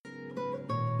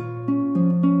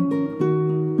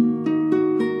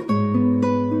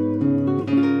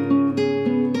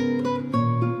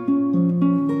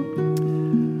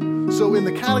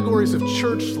the categories of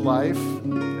church life,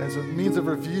 as a means of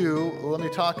review, let me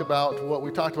talk about what we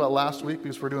talked about last week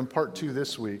because we're doing part 2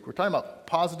 this week. We're talking about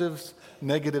positives,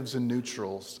 negatives, and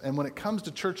neutrals. And when it comes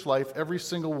to church life, every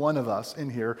single one of us in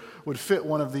here would fit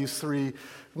one of these three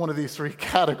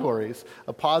categories: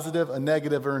 a positive, a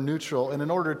negative, or a neutral. And in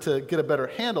order to get a better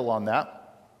handle on that,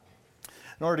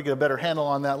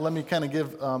 let me kind of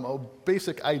give a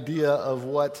basic idea of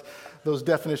what those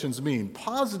definitions mean.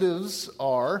 Positives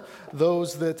are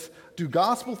those that do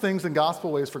gospel things in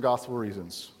gospel ways for gospel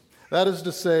reasons. That is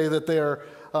to say that they are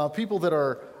people that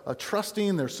are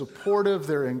trusting, they're supportive,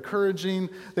 they're encouraging,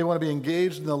 they want to be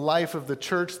engaged in the life of the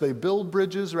church. They build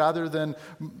bridges rather than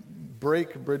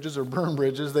break bridges or burn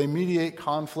bridges. They mediate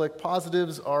conflict.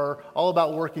 Positives are all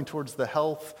about working towards the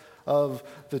health of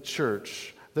the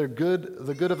church. The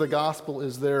good of the gospel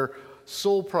is their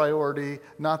sole priority,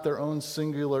 not their own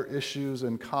singular issues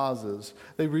and causes.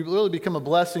 They really become a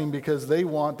blessing because they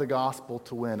want the gospel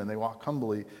to win, and they walk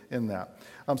humbly in that.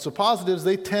 So positives,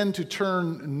 they tend to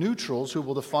turn neutrals, who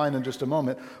we'll define in just a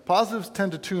moment. Positives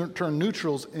tend to turn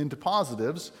neutrals into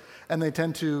positives, and they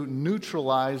tend to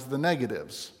neutralize the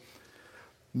negatives.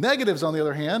 Negatives, on the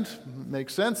other hand,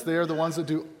 makes sense. They are the ones that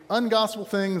do ungospel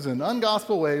things in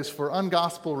ungospel ways for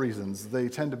ungospel reasons. They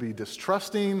tend to be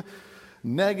distrusting,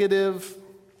 negative,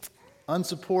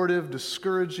 unsupportive,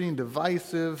 discouraging,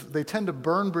 divisive. They tend to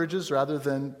burn bridges rather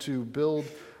than to build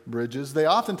bridges. They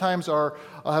oftentimes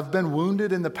have been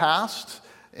wounded in the past,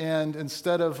 and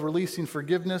instead of releasing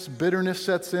forgiveness, bitterness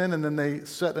sets in, and then they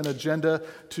set an agenda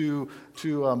to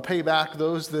pay back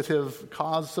those that have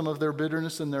caused some of their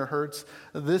bitterness and their hurts.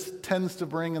 This tends to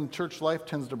bring, in church life,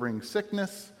 tends to bring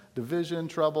sickness, division,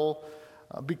 trouble,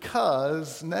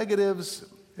 because negatives,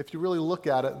 if you really look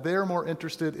at it, they're more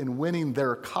interested in winning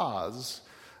their cause,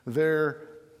 their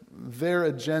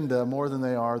agenda, more than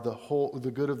they are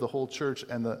the good of the whole church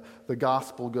and the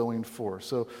gospel going forth.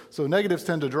 So negatives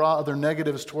tend to draw other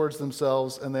negatives towards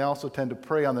themselves, and they also tend to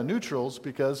prey on the neutrals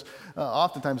because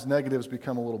oftentimes negatives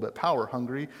become a little bit power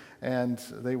hungry, and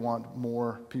they want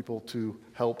more people to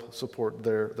help support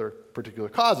their particular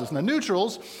causes. Now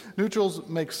neutrals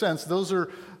make sense. Those are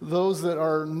those that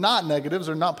are not negatives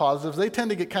or not positives. They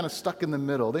tend to get kind of stuck in the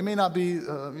middle. They may not be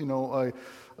an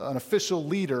official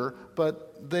leader,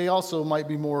 but they also might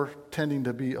be more tending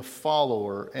to be a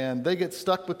follower, and they get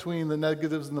stuck between the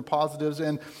negatives and the positives,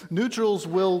 and neutrals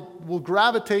will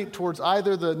gravitate towards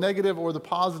either the negative or the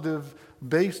positive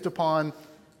based upon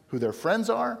who their friends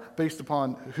are, based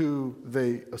upon who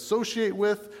they associate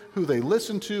with, who they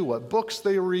listen to, what books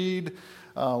they read,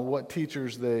 what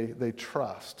teachers they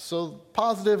trust. So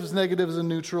positives, negatives, and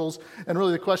neutrals. And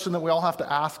really the question that we all have to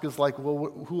ask is like,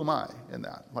 well, who am I in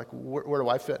that? Like, where do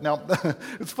I fit? Now,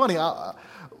 it's funny.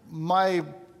 My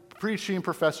preaching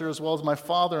professor, as well as my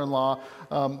father-in-law,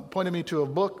 pointed me to a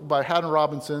book by Haddon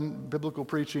Robinson, Biblical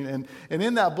Preaching. And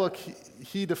in that book,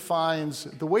 he defines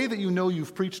the way that you know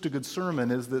you've preached a good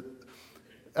sermon is that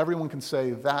everyone can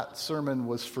say, that sermon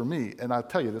was for me. And I'll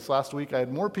tell you, this last week, I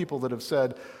had more people that have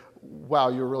said, wow,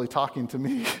 you're really talking to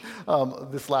me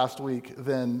this last week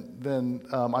than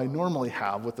I normally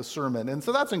have with the sermon. And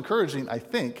so that's encouraging, I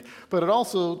think, but it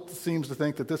also seems to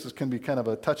think that this can be kind of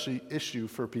a touchy issue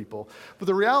for people. But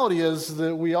the reality is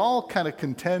that we all kind of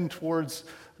contend towards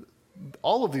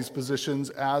all of these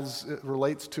positions as it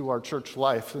relates to our church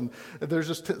life. And there's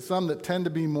just some that tend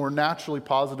to be more naturally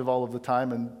positive all of the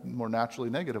time and more naturally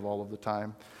negative all of the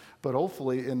time. But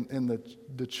hopefully in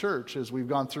the church, as we've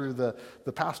gone through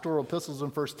the pastoral epistles in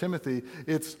 1 Timothy,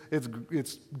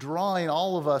 it's drawing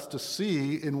all of us to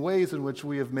see in ways in which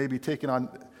we have maybe taken on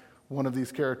one of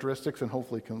these characteristics and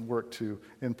hopefully can work to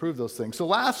improve those things. So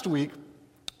last week,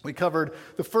 we covered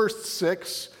the first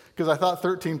 6, because I thought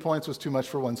 13 points was too much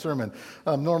for one sermon.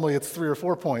 Normally it's 3 or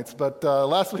 4 points, but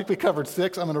last week we covered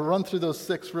 6. I'm going to run through those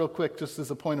 6 real quick just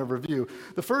as a point of review.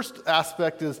 The first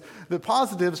aspect is that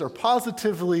positives are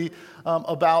positively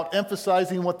about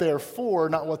emphasizing what they are for,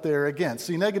 not what they are against.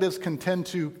 See, negatives can tend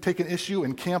to take an issue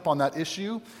and camp on that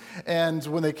issue, and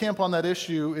when they camp on that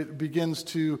issue, it begins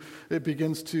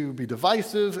to be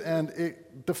divisive, and it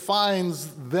defines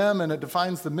them and it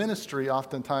defines the ministry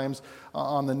oftentimes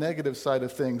on the negative side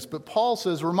of things. But Paul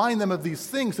says, remind them of these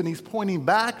things, and he's pointing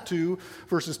back to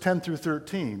verses 10 through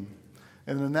 13.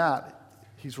 And in that,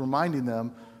 he's reminding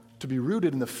them to be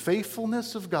rooted in the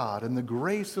faithfulness of God and the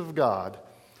grace of God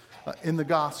in the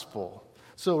gospel.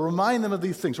 So remind them of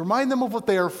these things. Remind them of what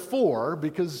they are for,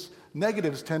 because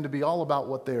negatives tend to be all about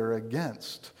what they are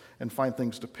against and find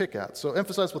things to pick at. So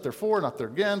emphasize what they're for, not they're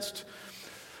against.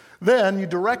 Then you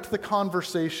direct the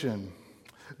conversation.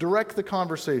 Direct the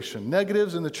conversation.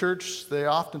 Negatives in the church, they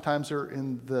oftentimes are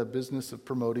in the business of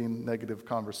promoting negative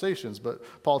conversations. But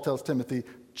Paul tells Timothy,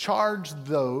 charge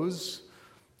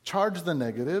the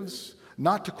negatives,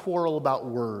 not to quarrel about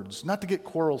words, not to get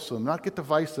quarrelsome, not get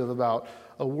divisive about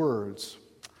words.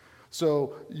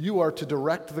 So you are to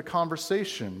direct the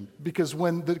conversation, because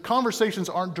when the conversations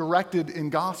aren't directed in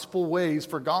gospel ways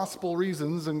for gospel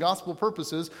reasons and gospel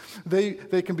purposes,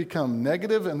 they can become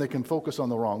negative and they can focus on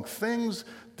the wrong things,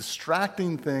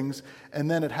 distracting things,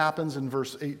 and then it happens in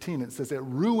verse 18. It says it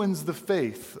ruins the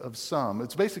faith of some.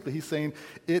 It's basically, he's saying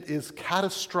it is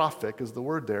catastrophic, is the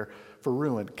word there for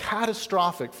ruin.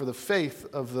 Catastrophic for the faith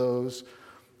of those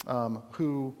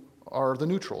who are the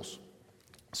neutrals.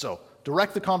 So,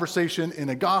 direct the conversation in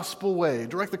a gospel way.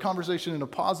 Direct the conversation in a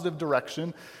positive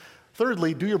direction.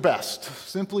 Thirdly, do your best.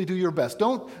 Simply do your best.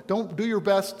 Don't do your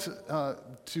best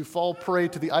to fall prey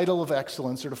to the idol of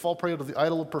excellence or to fall prey to the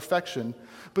idol of perfection,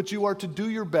 but you are to do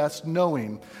your best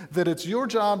knowing that it's your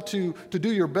job to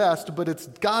do your best, but it's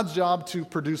God's job to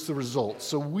produce the results.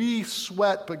 So we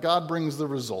sweat, but God brings the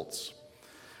results.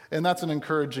 And that's an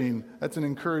encouraging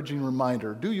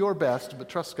reminder. Do your best, but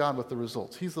trust God with the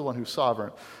results. He's the one who's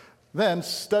sovereign. Then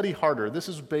study harder. This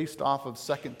is based off of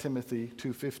 2 Timothy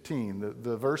 2:15,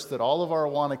 the verse that all of our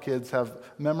Awana kids have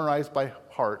memorized by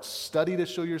heart. Study to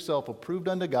show yourself approved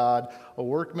unto God, a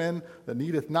workman that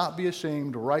needeth not be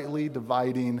ashamed, rightly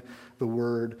dividing the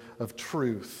word of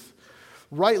truth.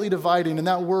 Rightly dividing, and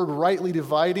that word rightly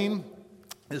dividing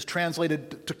is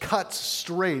translated to cut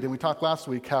straight. And we talked last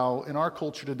week how in our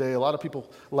culture today, a lot of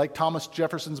people like Thomas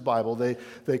Jefferson's Bible.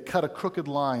 They cut a crooked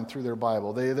line through their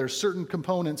Bible. There's certain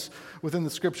components within the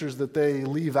scriptures that they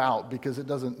leave out because it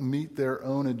doesn't meet their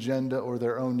own agenda or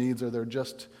their own needs, or they're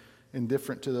just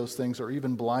indifferent to those things, or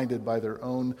even blinded by their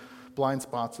own blind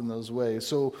spots in those ways.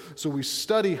 So we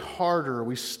study harder.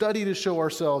 We study to show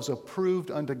ourselves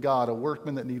approved unto God, a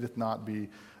workman that needeth not be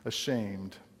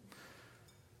ashamed.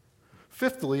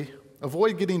 Fifthly,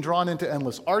 avoid getting drawn into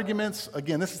endless arguments.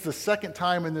 Again, this is the second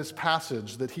time in this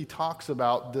passage that he talks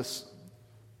about this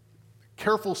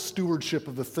careful stewardship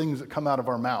of the things that come out of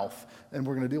our mouth. And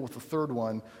we're going to deal with the third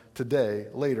one today,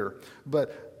 later.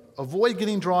 But avoid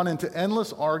getting drawn into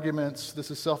endless arguments.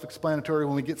 This is self-explanatory.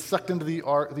 When we get sucked into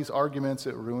these arguments,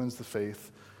 it ruins the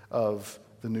faith of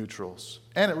the neutrals.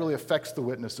 And it really affects the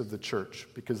witness of the church,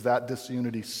 because that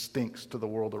disunity stinks to the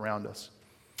world around us.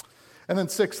 And then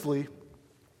sixthly,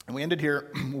 and we ended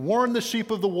here, warn the sheep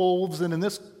of the wolves. And in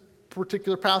this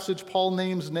particular passage, Paul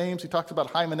names names. He talks about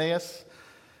Hymenaeus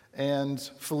and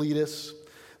Philetus.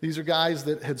 These are guys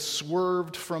that had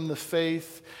swerved from the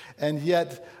faith, and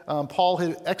yet Paul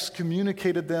had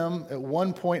excommunicated them at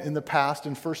one point in the past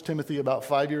in 1 Timothy about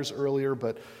 5 years earlier,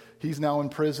 but he's now in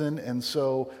prison, and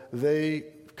so they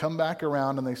come back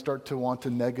around and they start to want to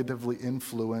negatively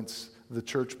influence the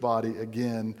church body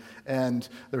again, and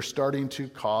they're starting to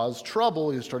cause trouble.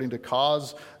 They're starting to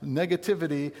cause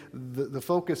negativity. The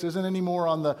focus isn't anymore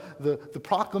on the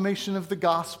proclamation of the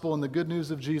gospel and the good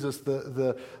news of Jesus.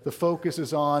 The focus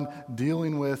is on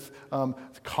dealing with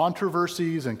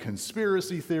controversies and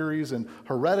conspiracy theories and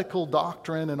heretical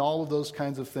doctrine and all of those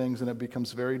kinds of things, and it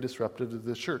becomes very disruptive to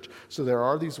the church. So there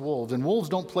are these wolves, and wolves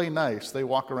don't play nice. They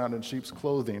walk around in sheep's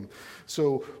clothing.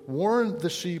 So warn the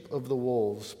sheep of the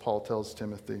wolves, Paul tells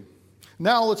Timothy.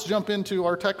 Now let's jump into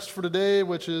our text for today,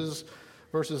 which is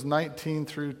verses 19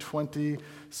 through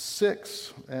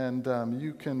 26. And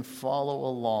you can follow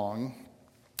along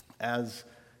as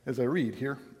I read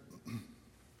here.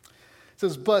 It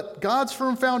says, But God's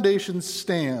firm foundation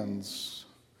stands,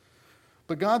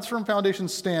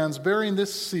 bearing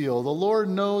this seal. The Lord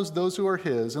knows those who are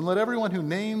his, and let everyone who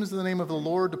names the name of the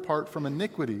Lord depart from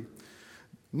iniquity.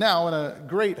 Now in a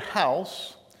great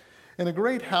house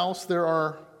there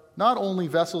are not only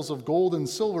vessels of gold and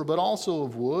silver, but also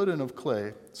of wood and of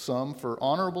clay, some for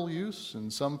honorable use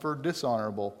and some for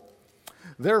dishonorable.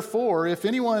 Therefore, if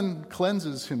anyone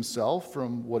cleanses himself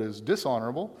from what is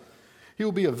dishonorable, he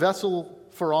will be a vessel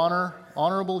for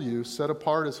honorable use, set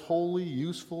apart as holy,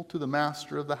 useful to the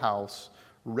master of the house,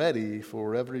 ready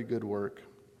for every good work.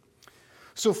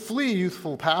 So flee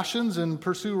youthful passions and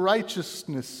pursue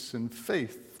righteousness and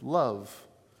faith, love,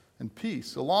 and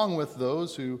peace, along with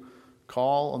those who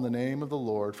call on the name of the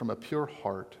Lord from a pure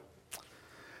heart.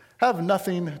 Have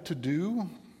nothing to do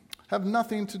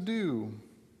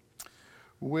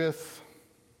with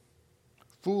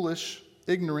foolish,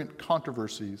 ignorant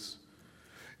controversies.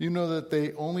 You know that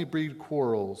they only breed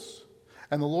quarrels.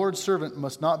 And the Lord's servant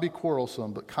must not be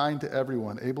quarrelsome, but kind to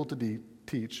everyone, able to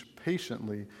teach,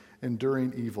 patiently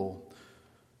enduring evil.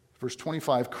 Verse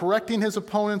 25, correcting his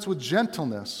opponents with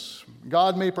gentleness.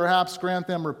 God may perhaps grant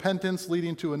them repentance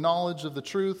leading to a knowledge of the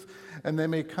truth, and they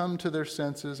may come to their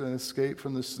senses and escape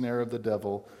from the snare of the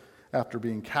devil after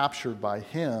being captured by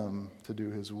him to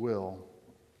do his will.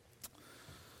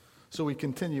 So we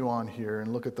continue on here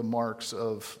and look at the marks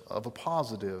of a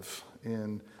positive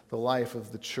in the life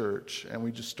of the church. And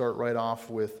we just start right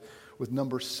off with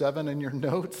number 7 in your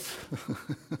notes.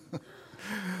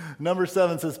 Number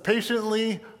 7 says,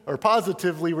 patiently or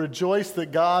positively rejoice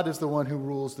that God is the one who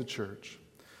rules the church.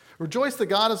 Rejoice that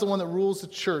God is the one that rules the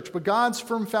church, but God's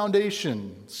firm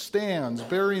foundation stands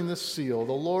bearing this seal.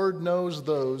 The Lord knows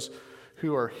those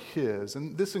who are his.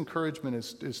 And this encouragement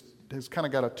has kind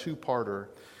of got a two-parter.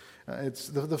 It's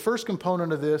the first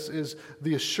component of this is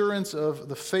the assurance of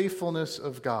the faithfulness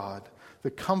of God,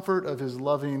 the comfort of his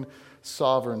loving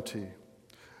sovereignty.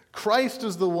 Christ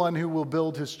is the one who will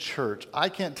build his church. I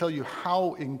can't tell you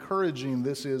how encouraging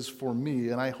this is for me,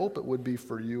 and I hope it would be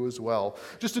for you as well.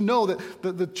 Just to know that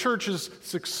the church's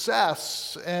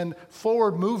success and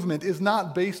forward movement is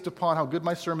not based upon how good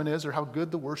my sermon is, or how good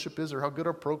the worship is, or how good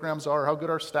our programs are, or how good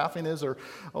our staffing is, or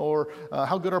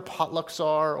how good our potlucks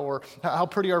are, or how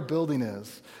pretty our building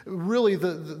is. Really,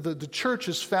 the church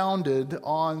is founded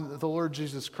on the Lord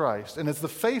Jesus Christ, and it's the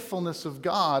faithfulness of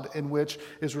God in which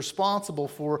is responsible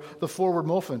for the forward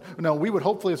movement. Now, we would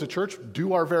hopefully as a church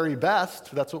do our very best.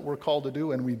 That's what we're called to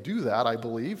do, and we do that, I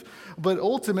believe. But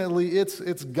ultimately,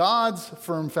 it's God's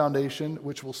firm foundation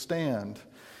which will stand.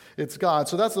 It's God.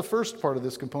 So that's the first part of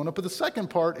this component. But the second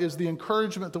part is the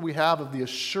encouragement that we have of the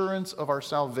assurance of our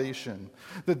salvation.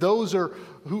 That those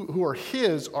who are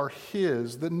his,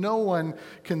 that no one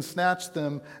can snatch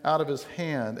them out of his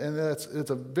hand. And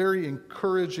it's a very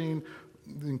encouraging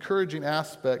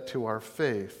aspect to our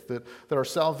faith, that our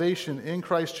salvation in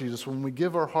Christ Jesus, when we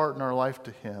give our heart and our life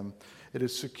to him, it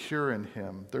is secure in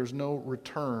him. There's no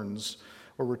returns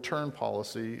or return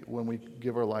policy when we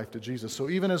give our life to Jesus. So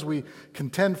even as we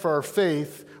contend for our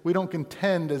faith, we don't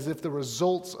contend as if the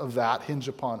results of that hinge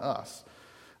upon us,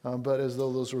 but as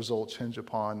though those results hinge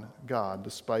upon God,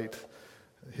 despite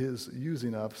his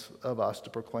using of us to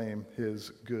proclaim his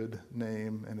good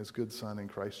name and his good Son in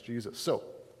Christ Jesus. So,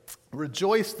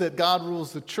 rejoice that God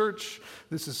rules the church.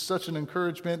 This is such an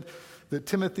encouragement that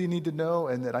Timothy need to know,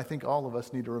 and that I think all of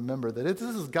us need to remember, that this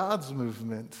is God's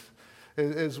movement.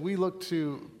 As we look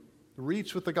to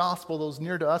reach with the gospel those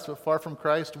near to us but far from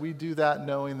Christ, we do that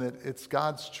knowing that it's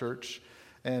God's church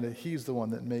and he's the one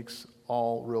that makes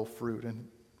all real fruit. And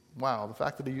wow, the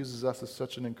fact that he uses us is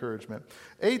such an encouragement.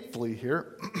 Eighthly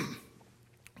here,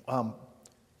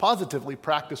 positively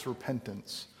practice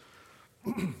repentance.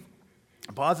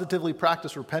 Positively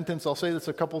practice repentance. I'll say this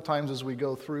a couple times as we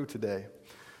go through today.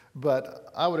 But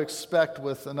I would expect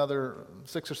with another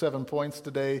 6 or 7 points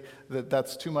today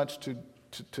that's too much to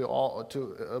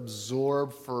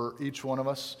absorb for each one of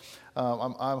us.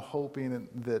 I'm hoping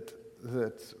that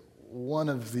one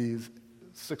of these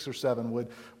 6 or 7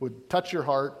 would touch your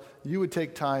heart. You would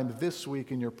take time this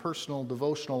week in your personal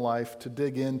devotional life to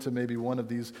dig into maybe one of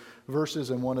these verses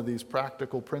and one of these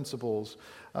practical principles.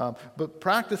 But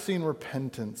practicing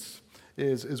repentance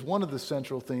is one of the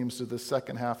central themes to the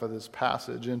second half of this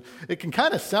passage. And it can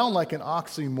kind of sound like an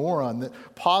oxymoron,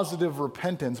 that positive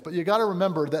repentance, but you got to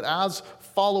remember that as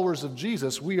followers of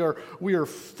Jesus, we are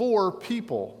for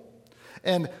people.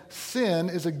 And sin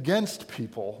is against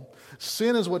people.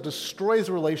 Sin is what destroys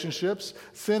relationships.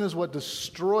 Sin is what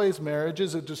destroys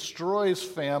marriages. It destroys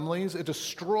families. It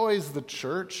destroys the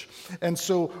church. And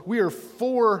so we are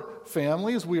for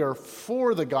families. We are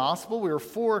for the gospel. We are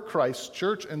for Christ's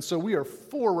church. And so we are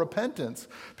for repentance,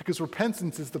 because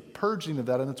repentance is the purging of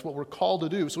that, and it's what we're called to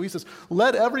do. So he says,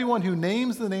 let everyone who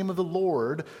names the name of the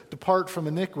Lord depart from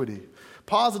iniquity.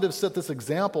 Positives set this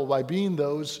example by being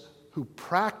those who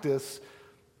practice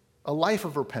a life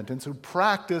of repentance, who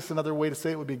practice, another way to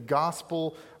say it would be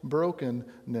gospel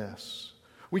brokenness.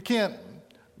 We can't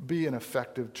be an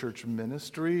effective church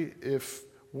ministry if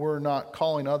we're not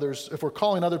calling others, if we're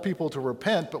calling other people to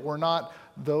repent, but we're not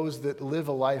those that live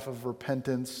a life of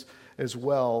repentance as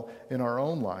well in our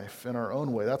own life, in our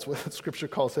own way. That's what Scripture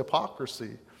calls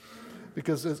hypocrisy.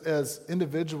 Because as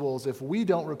individuals, if we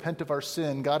don't repent of our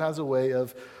sin, God has a way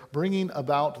of bringing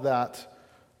about that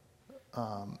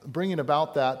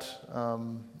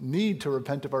need to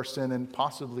repent of our sin in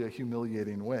possibly a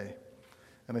humiliating way.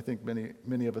 And I think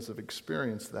many of us have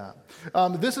experienced that.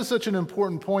 This is such an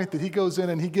important point that he goes in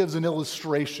and he gives an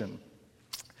illustration.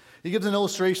 He gives an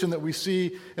illustration that we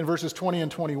see in verses 20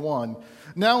 and 21.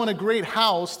 Now in a great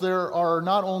house there are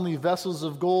not only vessels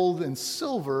of gold and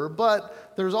silver,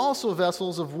 but there's also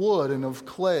vessels of wood and of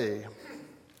clay.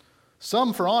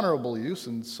 Some for honorable use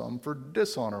and some for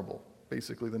dishonorable,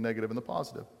 basically the negative and the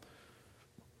positive.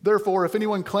 Therefore, if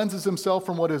anyone cleanses himself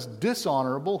from what is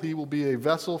dishonorable, he will be a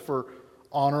vessel for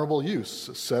honorable use,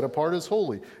 set apart as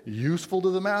holy, useful to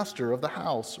the master of the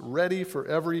house, ready for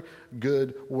every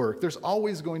good work. There's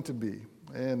always going to be,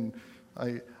 and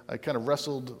I kind of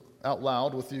wrestled out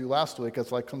loud with you last week.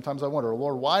 It's like sometimes I wonder,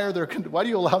 Lord, why do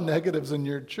you allow negatives in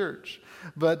your church?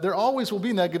 But there always will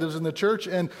be negatives in the church,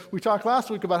 and we talked last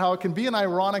week about how it can be an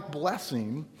ironic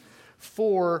blessing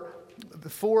for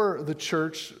the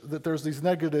church that there's these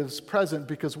negatives present,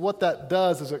 because what that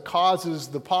does is it causes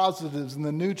the positives and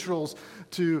the neutrals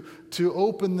to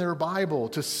open their Bible,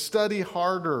 to study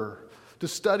harder, to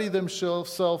study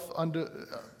themselves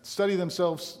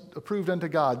approved unto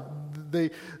God.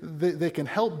 They can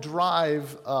help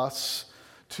drive us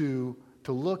to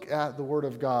look at the Word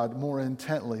of God more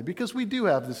intently, because we do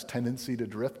have this tendency to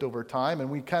drift over time, and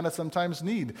we kind of sometimes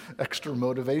need extra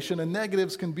motivation, and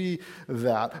negatives can be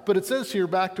that. But it says here,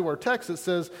 back to our text, it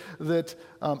says that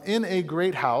in a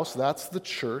great house, that's the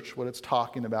church, what it's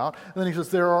talking about. And then he says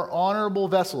there are honorable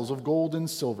vessels of gold and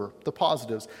silver, the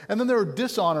positives. And then there are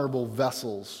dishonorable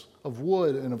vessels of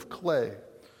wood and of clay.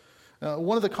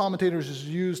 One of the commentators has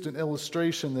used an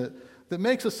illustration that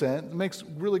makes makes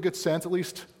really good sense. At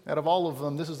least out of all of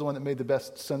them, this is the one that made the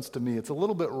best sense to me. It's a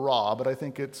little bit raw, but I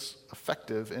think it's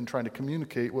effective in trying to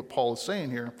communicate what Paul is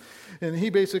saying here. And he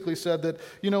basically said that,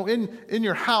 in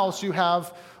your house you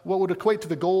have what would equate to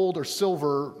the gold or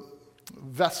silver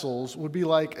vessels would be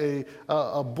like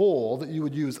a bowl that you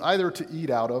would use either to eat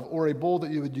out of or a bowl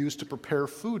that you would use to prepare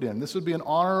food in. This would be an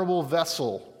honorable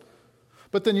vessel.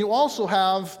 But then you also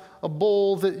have a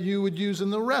bowl that you would use in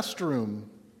the restroom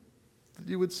that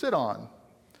you would sit on.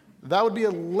 That would be a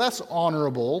less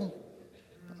honorable,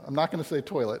 I'm not going to say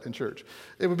toilet in church.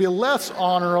 It would be a less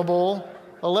honorable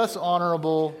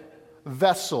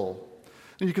vessel.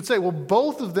 And you could say, well,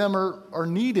 both of them are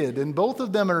needed and both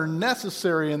of them are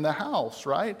necessary in the house,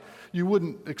 right? You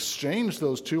wouldn't exchange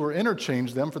those two or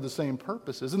interchange them for the same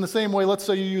purposes. In the same way, let's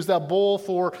say you use that bowl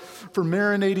for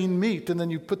marinating meat, and then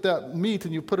you put that meat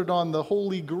and you put it on the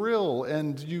holy grill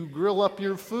and you grill up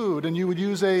your food, and you would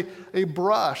use a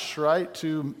brush, right,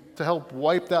 to help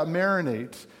wipe that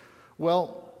marinade.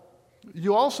 Well,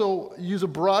 you also use a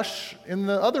brush in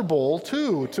the other bowl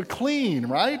too to clean,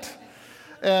 right?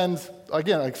 And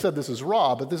again, like I said, this is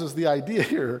raw, but this is the idea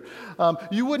here.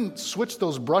 You wouldn't switch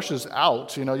those brushes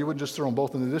out. You wouldn't just throw them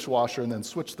both in the dishwasher and then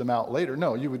switch them out later.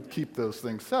 No, you would keep those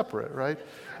things separate, right?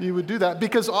 You would do that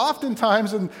because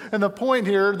oftentimes, and the point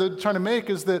here that I'm trying to make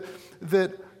is that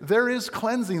there is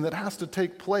cleansing that has to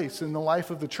take place in the life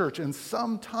of the church. And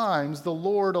sometimes the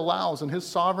Lord allows, in His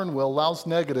sovereign will, allows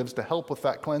negatives to help with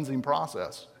that cleansing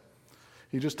process.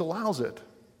 He just allows it.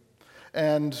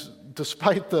 And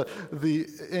despite the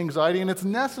anxiety, and it's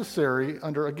necessary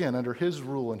under His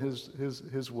rule and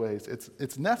His ways,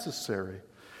 it's necessary.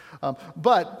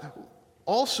 But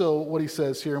also what he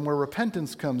says here, and where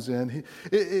repentance comes in,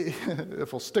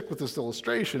 if we'll stick with this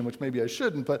illustration, which maybe I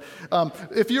shouldn't, but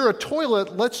if you're a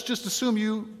toilet, let's just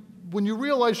assume when you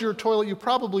realize you're a toilet, you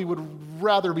probably would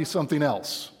rather be something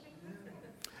else.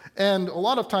 And a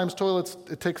lot of times toilets,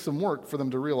 it takes some work for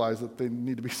them to realize that they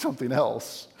need to be something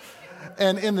else.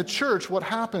 And in the church, what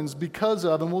happens because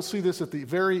of, and we'll see this at the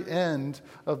very end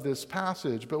of this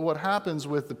passage, but what happens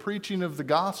with the preaching of the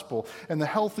gospel and the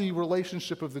healthy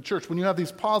relationship of the church, when you have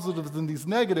these positives and these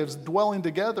negatives dwelling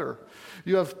together,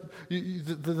 you have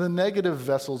the negative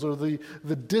vessels or the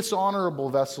dishonorable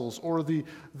vessels or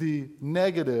the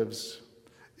negatives.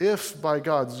 If by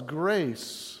God's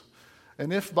grace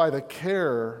and if by the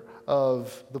care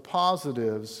of the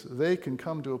positives, they can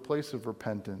come to a place of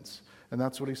repentance. And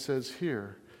that's what he says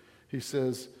here. He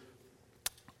says,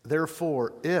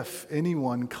 therefore, if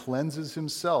anyone cleanses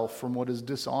himself from what is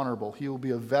dishonorable, he will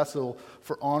be a vessel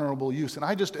for honorable use. And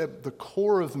at the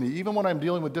core of me, even when I'm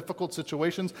dealing with difficult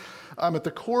situations, at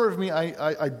the core of me,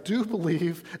 I do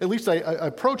believe, at least I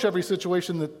approach every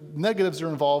situation that negatives are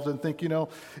involved and think,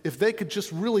 if they could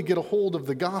just really get a hold of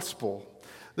the gospel,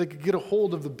 they could get a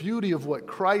hold of the beauty of what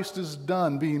Christ has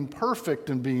done, being perfect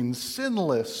and being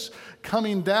sinless,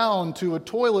 coming down to a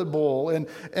toilet bowl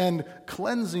and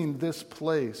cleansing this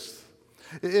place.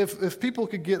 If people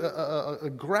could get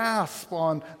a grasp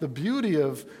on the beauty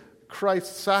of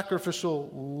Christ's sacrificial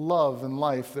love and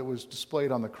life that was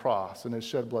displayed on the cross and His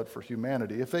shed blood for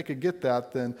humanity, if they could get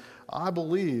that, then I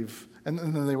believe, and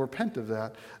then they repent of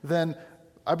that, then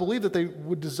I believe that they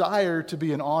would desire to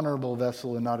be an honorable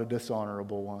vessel and not a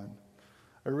dishonorable one.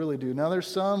 I really do. Now there's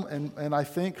some, and I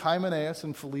think Hymenaeus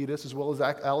and Philetus, as well as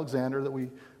Alexander that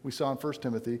we saw in 1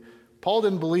 Timothy, Paul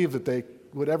didn't believe that they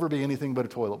would ever be anything but a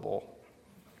toilet bowl.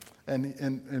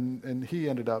 And he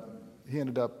ended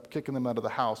up kicking them out of the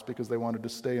house because they wanted to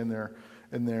stay in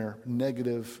their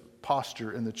negative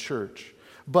posture in the church.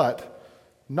 But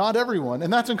not everyone,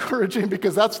 and that's encouraging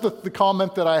because that's the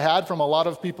comment that I had from a lot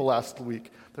of people last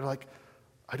week. They're like,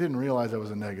 I didn't realize I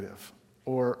was a negative.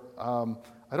 Or,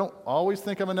 I don't always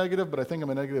think I'm a negative, but I think I'm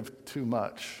a negative too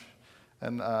much.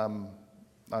 And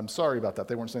I'm sorry about that.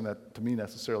 They weren't saying that to me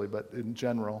necessarily, but in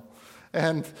general.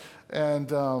 And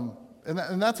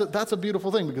that's a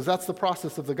beautiful thing, because that's the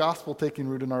process of the gospel taking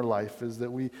root in our life, is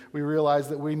that we realize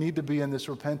that we need to be in this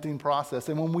repenting process.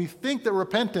 And when we think that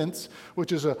repentance,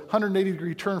 which is a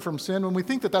 180-degree turn from sin, when we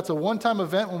think that that's a one-time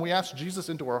event when we ask Jesus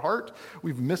into our heart,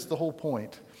 we've missed the whole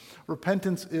point.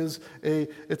 Repentance is a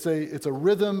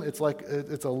rhythm. It's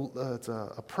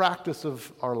a practice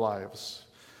of our lives.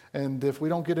 And if we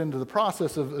don't get into the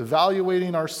process of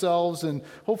evaluating ourselves, and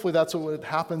hopefully that's what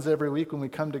happens every week when we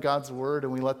come to God's Word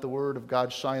and we let the Word of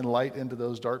God shine light into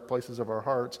those dark places of our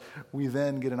hearts, we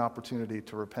then get an opportunity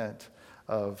to repent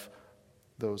of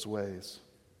those ways.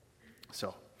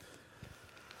 So,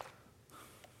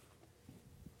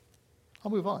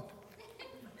 I'll move on.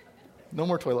 No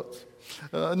more toilets.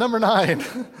 Number 9,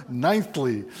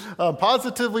 ninthly,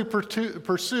 positively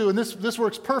pursue, and this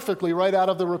works perfectly right out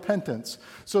of the repentance.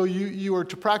 So you are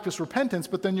to practice repentance,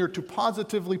 but then you're to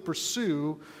positively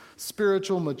pursue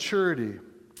spiritual maturity.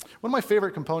 One of my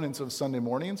favorite components of Sunday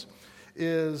mornings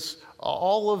is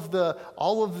all of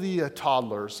the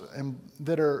toddlers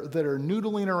that are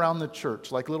noodling around the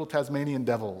church like little Tasmanian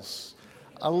devils.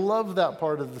 I love that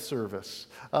part of the service.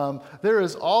 There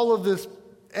is all of this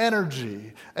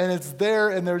energy, and it's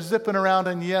there, and they're zipping around.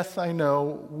 And yes, I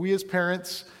know, we as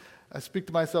parents, I speak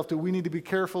to myself too, we need to be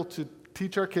careful to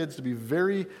teach our kids to be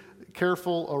very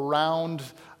careful around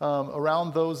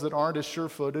those that aren't as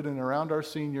sure-footed, and around our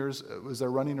seniors as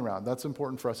they're running around. That's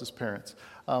important for us as parents.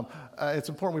 It's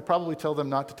important we probably tell them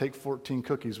not to take 14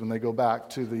 cookies when they go back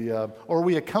to or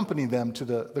we accompany them to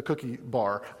the cookie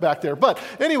bar back there. But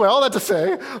anyway, all that to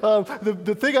say,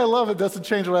 the thing I love, it doesn't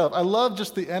change what I love. I love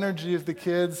just the energy of the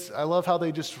kids. I love how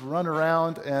they just run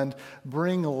around and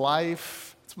bring life.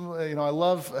 I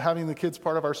love having the kids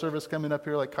part of our service coming up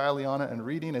here like Kyle, Liana, and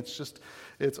reading.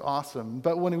 It's awesome.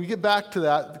 But when we get back to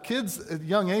that, the kids at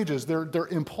young ages, they're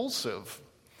impulsive.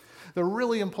 They're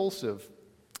really impulsive.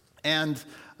 And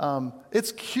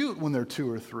it's cute when they're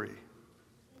 2 or 3.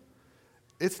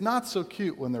 It's not so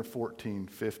cute when they're 14,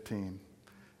 15.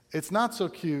 It's not so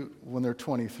cute when they're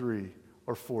 23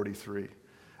 or 43.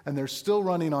 And they're still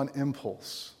running on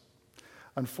impulse.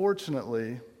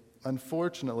 Unfortunately,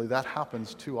 that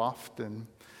happens too often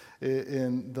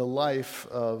in the life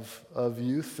of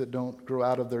youth that don't grow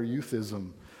out of their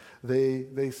youthism.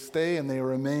 They stay and they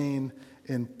remain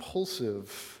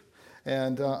impulsive.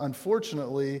 And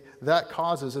unfortunately, that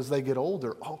causes, as they get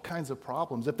older, all kinds of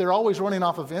problems. If they're always running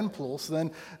off of impulse,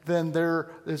 then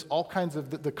there's all kinds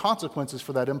of, the consequences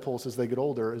for that impulse as they get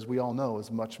older, as we all know,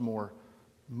 is much more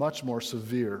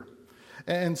severe.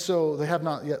 And so they have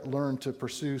not yet learned to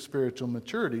pursue spiritual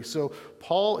maturity. So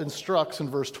Paul instructs in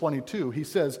verse 22, he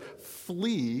says,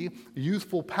 flee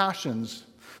youthful passions.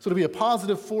 So to be a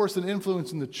positive force and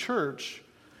influence in the church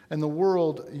and the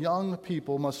world, young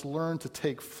people must learn to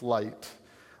take flight.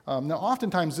 Now,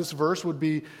 oftentimes this verse would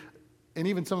be, and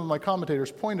even some of my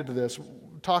commentators pointed to this,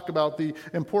 talk about the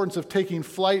importance of taking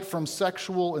flight from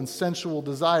sexual and sensual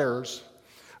desires.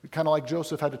 Kind of like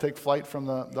Joseph had to take flight from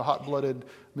the hot-blooded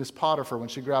Miss Potiphar when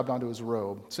she grabbed onto his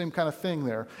robe. Same kind of thing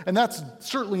there. And that's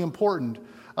certainly important.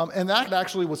 And that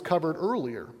actually was covered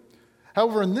earlier.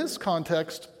 However, in this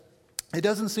context, it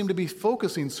doesn't seem to be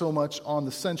focusing so much on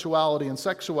the sensuality and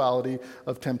sexuality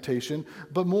of temptation,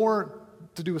 but more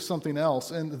to do with something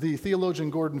else. And the theologian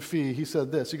Gordon Fee, he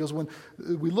said this. He goes, when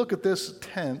we look at this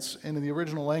tense in the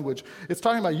original language, it's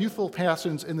talking about youthful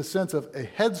passions in the sense of a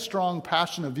headstrong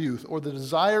passion of youth, or the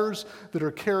desires that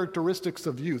are characteristics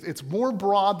of youth. It's more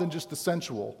broad than just the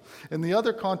sensual. In the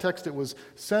other context, it was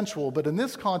sensual, but in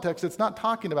this context, it's not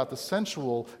talking about the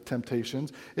sensual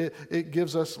temptations. It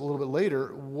gives us a little bit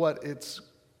later what it's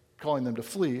calling them to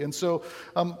flee. And so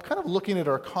kind of looking at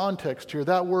our context here,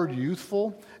 that word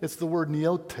youthful, it's the word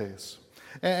neotes.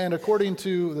 And according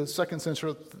to the 2nd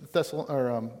century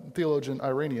theologian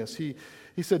Irenaeus, he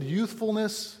said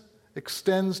youthfulness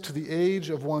extends to the age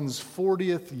of one's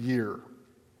 40th year.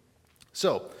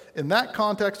 So in that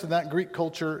context, in that Greek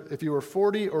culture, if you were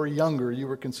 40 or younger, you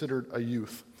were considered a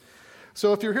youth.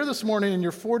 So if you're here this morning and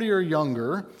you're 40 or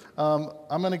younger, I'm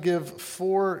going to give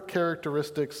 4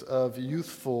 characteristics of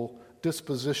youthful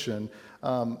disposition.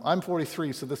 I'm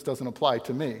 43, so this doesn't apply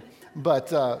to me. But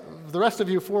the rest of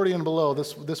you 40 and below,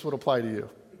 this would apply to you.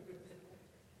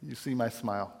 You see my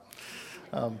smile.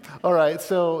 All right,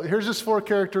 so here's just 4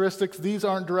 characteristics. These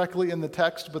aren't directly in the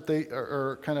text, but they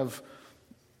are kind of,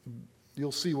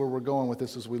 you'll see where we're going with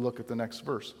this as we look at the next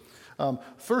verse.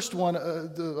 First one,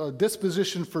 the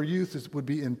disposition for youth would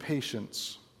be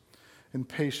impatience.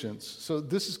 Impatience. So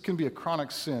this can be a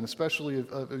chronic sin, especially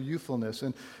of youthfulness.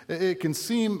 And it can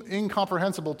seem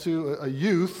incomprehensible to a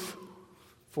youth,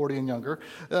 40 and younger,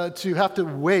 to have to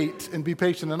wait and be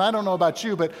patient. And I don't know about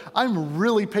you, but I'm a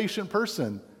really patient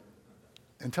person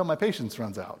until my patience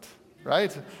runs out,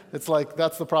 right? It's like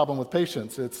that's the problem with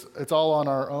patience. It's all on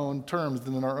our own terms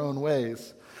and in our own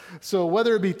ways. So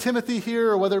whether it be Timothy here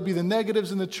or whether it be the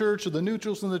negatives in the church or the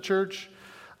neutrals in the church,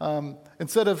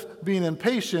 instead of being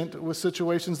impatient with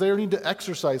situations, they need to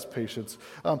exercise patience.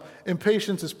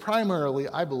 Impatience is primarily,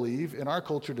 I believe, in our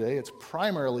culture today, it's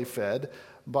primarily fed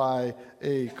by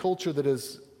a culture that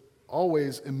is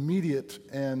always immediate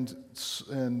and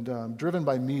driven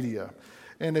by media.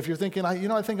 And if you're thinking,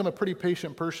 I think I'm a pretty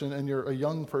patient person, and you're a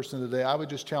young person today, I would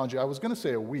just challenge you. I was going to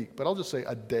say a week, but I'll just say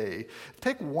a day.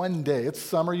 Take one day. It's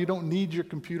summer. You don't need your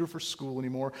computer for school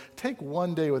anymore. Take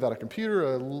one day without a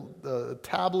computer, a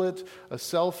tablet, a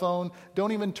cell phone.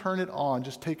 Don't even turn it on.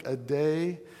 Just take a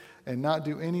day and not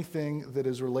do anything that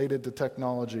is related to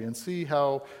technology, and see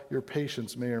how your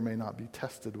patience may or may not be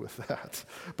tested with that.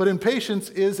 But impatience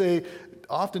is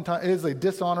oftentimes a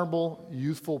dishonorable,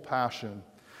 youthful passion.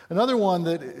 Another one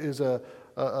that is a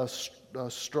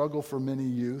struggle for many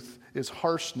youth is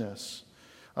harshness.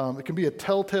 It can be a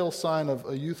telltale sign of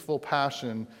a youthful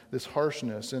passion, this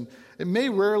harshness. And it may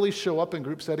rarely show up in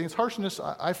group settings. Harshness,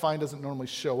 I find, doesn't normally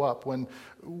show up when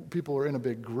people are in a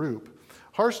big group.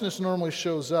 Harshness normally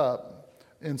shows up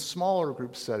in smaller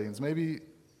group settings, maybe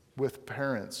with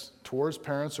parents, towards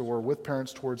parents, or with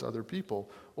parents towards other people,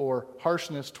 or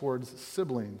harshness towards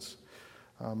siblings.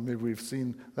 Maybe we've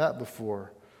seen that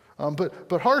before.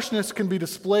 But harshness can be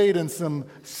displayed in some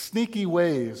sneaky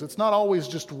ways. It's not always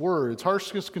just words.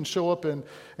 Harshness can show up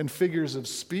in figures of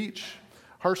speech.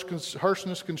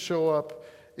 Harshness can show up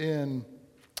in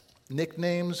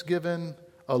nicknames given,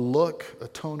 a look, a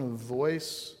tone of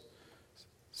voice,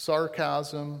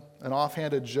 sarcasm, an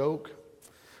offhanded joke.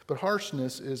 But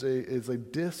harshness is a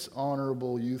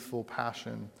dishonorable youthful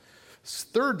passion.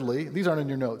 Thirdly, these aren't in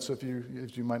your notes, so if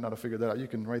you might not have figured that out, you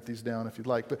can write these down if you'd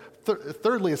like. But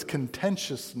thirdly is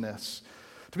contentiousness.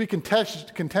 To be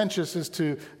contentious is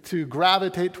to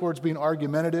gravitate towards being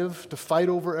argumentative, to fight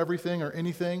over everything or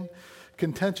anything.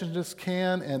 Contentiousness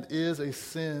can and is a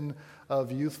sin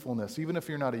of youthfulness. Even if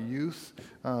you're not a youth,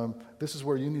 this is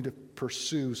where you need to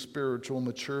pursue spiritual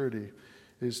maturity,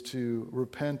 is to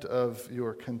repent of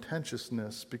your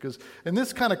contentiousness. Because in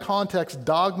this kind of context,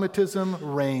 dogmatism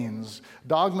reigns.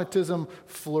 Dogmatism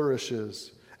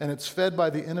flourishes. And it's fed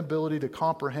by the inability to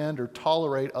comprehend or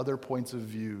tolerate other points of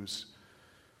views.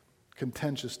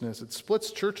 Contentiousness. It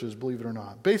splits churches, believe it or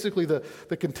not. Basically, the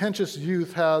contentious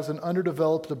youth has an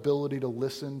underdeveloped ability to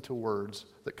listen to words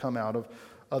that come out of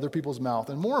other people's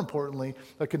mouth. And more importantly,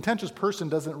 a contentious person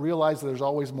doesn't realize that there's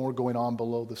always more going on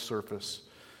below the surface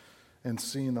and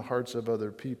seeing the hearts of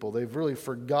other people. They've really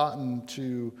forgotten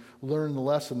to learn the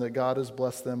lesson that God has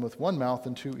blessed them with one mouth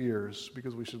and 2 ears,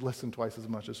 because we should listen twice as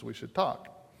much as we should talk.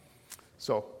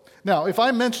 So, now, if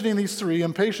I'm mentioning these 3,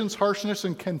 impatience, harshness,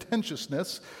 and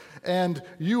contentiousness, and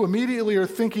you immediately are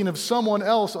thinking of someone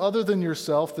else other than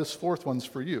yourself, this 4th one's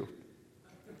for you.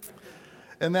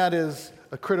 And that is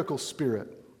a critical spirit.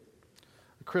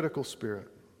 A critical spirit.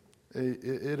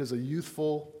 It is a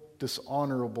youthful,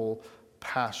 dishonorable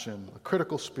passion, a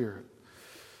critical spirit,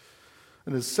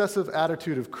 an obsessive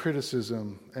attitude of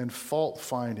criticism and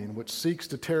fault-finding, which seeks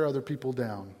to tear other people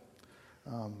down.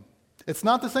 It's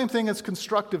not the same thing as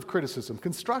constructive criticism.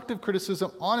 Constructive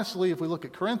criticism, honestly, if we look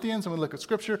at Corinthians and we look at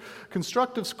Scripture,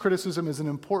 constructive criticism is an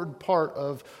important part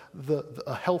of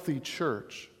a healthy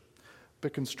church.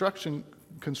 But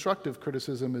constructive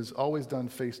criticism is always done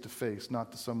face-to-face,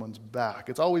 not to someone's back.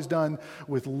 It's always done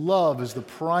with love as the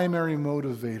primary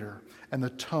motivator and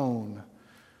the tone,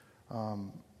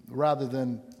 rather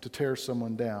than to tear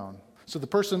someone down. So the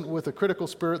person with a critical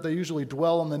spirit, they usually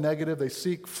dwell on the negative. They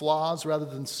seek flaws rather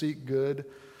than seek good.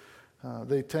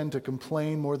 They tend to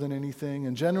complain more than anything.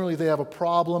 And generally they have a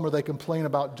problem, or they complain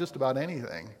about just about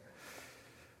anything.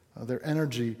 They're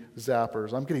energy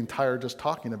zappers. I'm getting tired just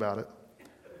talking about it.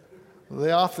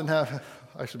 They often have,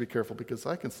 I should be careful because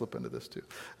I can slip into this too.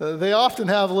 They often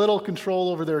have little control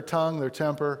over their tongue, their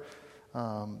temper.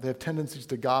 They have tendencies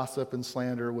to gossip and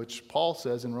slander, which Paul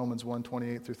says in Romans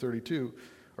 1:28 through 32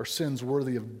 are sins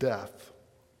worthy of death.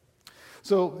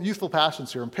 So youthful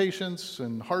passions here, impatience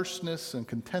and harshness and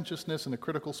contentiousness and a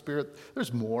critical spirit.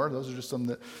 There's more. Those are just some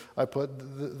that I put.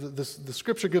 The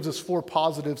scripture gives us 4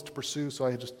 positives to pursue, so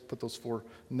I just put those 4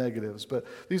 negatives. But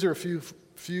these are a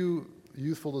few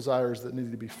youthful desires that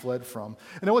need to be fled from.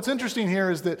 And what's interesting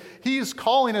here is that he's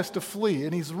calling us to flee.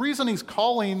 And the reason he's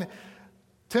calling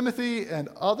Timothy and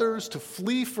others to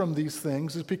flee from these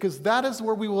things is because that is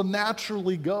where we will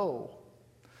naturally go.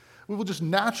 We will just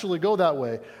naturally go that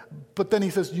way. But then he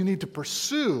says you need to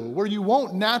pursue. Where you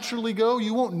won't naturally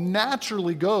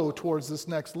go towards this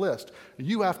next list.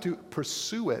 You have to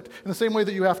pursue it. In the same way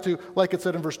that you have to, like it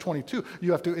said in verse 22,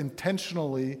 you have to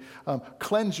intentionally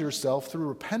cleanse yourself through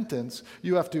repentance.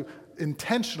 You have to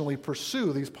intentionally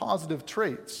pursue these positive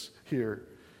traits here.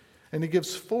 And he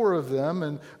gives 4 of them,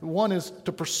 and one is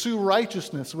to pursue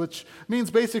righteousness, which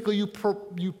means basically you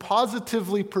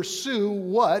positively pursue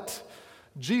what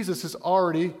Jesus has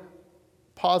already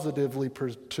positively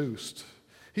produced.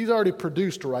 He's already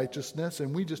produced righteousness,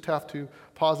 and we just have to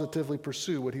positively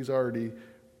pursue what he's already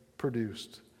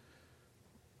produced.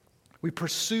 We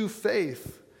pursue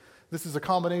faith. This is a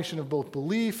combination of both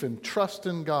belief and trust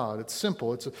in God. It's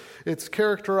simple. It's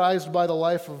characterized by the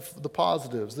life of the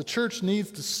positives. The church needs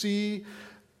to see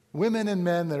women and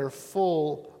men that are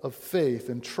full of faith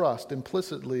and trust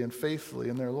implicitly and faithfully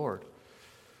in their Lord.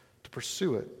 To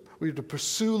pursue it. We have to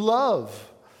pursue love.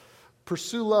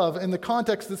 Pursue love. In the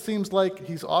context, it seems like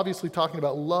he's obviously talking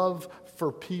about love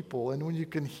for people. And when you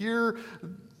could hear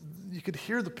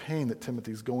the pain that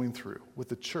Timothy's going through with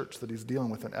the church that he's dealing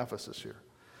with in Ephesus here.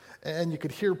 And you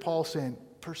could hear Paul saying,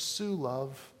 pursue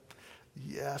love.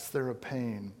 Yes, they're a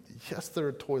pain. Yes, they're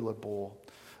a toilet bowl.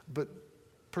 But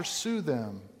pursue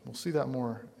them. We'll see that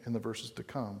more in the verses to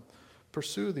come.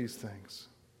 Pursue these things.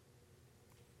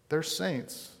 They're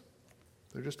saints.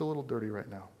 They're just a little dirty right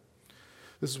now.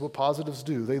 This is what positives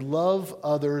do. They love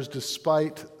others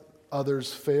despite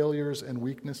others' failures and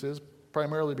weaknesses,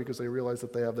 primarily because they realize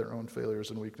that they have their own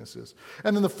failures and weaknesses.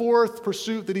 And then the 4th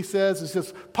pursuit that he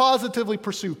says positively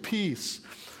pursue peace.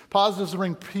 Positives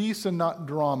bring peace and not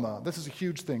drama. This is a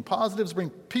huge thing. Positives bring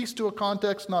peace to a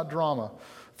context, not drama.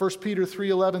 1 Peter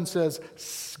 3:11 says,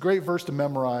 great verse to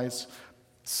memorize,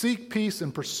 seek peace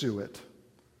and pursue it.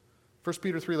 1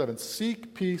 Peter 3:11,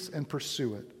 seek peace and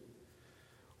pursue it.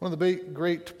 One of the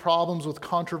great problems with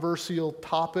controversial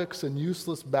topics and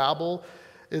useless babble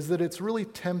is that it's really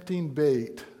tempting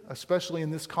bait, especially in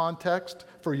this context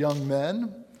for young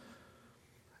men.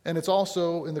 And it's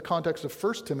also in the context of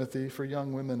 1 Timothy for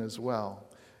young women as well.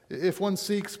 If one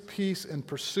seeks peace and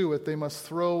pursue it, they must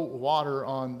throw water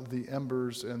on the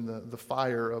embers and the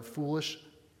fire of foolish,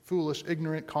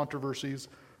 ignorant controversies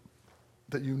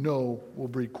that you know will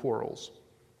breed quarrels.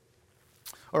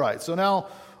 All right, so now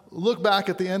look back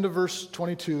at the end of verse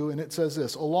 22, and it says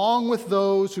this, along with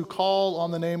those who call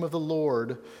on the name of the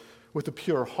Lord with a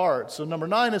pure heart. So number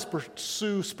 9 is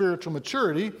pursue spiritual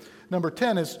maturity. Number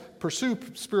 10 is pursue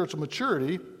spiritual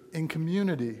maturity in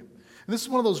community. And this is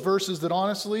one of those verses that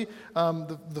honestly,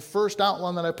 the first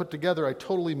outline that I put together, I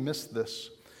totally missed this.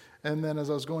 And then as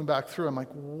I was going back through, I'm like,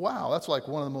 wow, that's like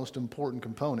one of the most important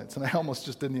components. And I almost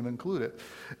just didn't even include it.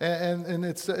 And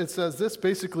it says this,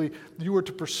 basically, you are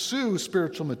to pursue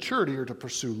spiritual maturity. You're to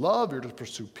pursue love. You're to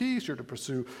pursue peace. You're to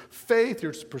pursue faith.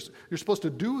 You're supposed to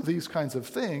do these kinds of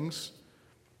things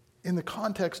in the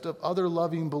context of other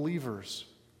loving believers.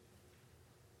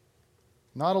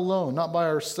 Not alone, not by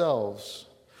ourselves.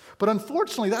 But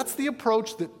unfortunately, that's the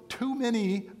approach that too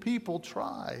many people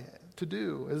try to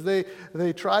do, is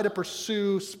they try to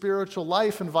pursue spiritual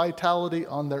life and vitality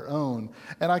on their own.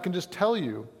 And I can tell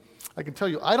you,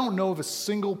 I don't know of a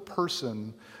single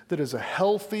person that is a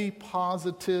healthy,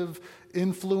 positive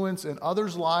influence in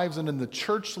others' lives and in the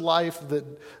church life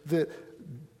that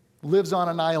lives on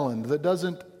an island, that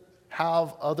doesn't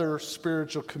have other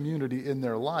spiritual community in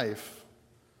their life.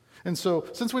 And so,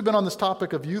 since we've been on this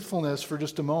topic of youthfulness for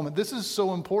just a moment, this is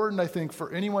so important, I think,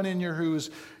 for anyone in here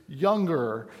who's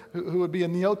younger, who would be a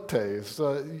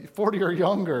neotes, 40 or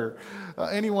younger,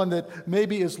 anyone that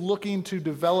maybe is looking to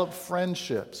develop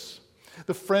friendships.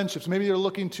 The friendships, maybe they're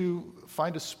looking to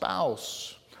find a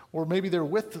spouse, or maybe they're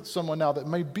with someone now that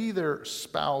may be their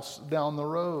spouse down the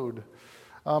road.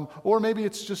 Or maybe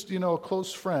it's just, a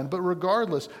close friend. But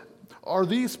regardless, are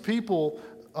these people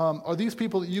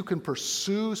that you can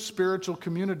pursue spiritual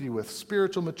community with,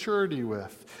 spiritual maturity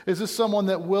with? Is this someone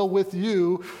that will, with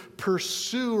you,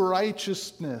 pursue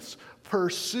righteousness,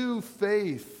 pursue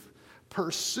faith,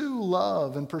 pursue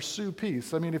love and pursue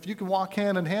peace. I mean, if you can walk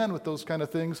hand in hand with those kind of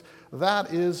things,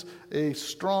 that is a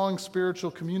strong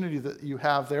spiritual community that you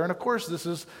have there. And of course,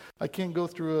 I can't go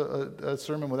through a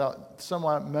sermon without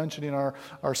somewhat mentioning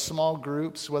our small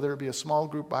groups, whether it be a small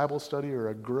group Bible study or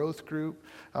a growth group.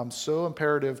 So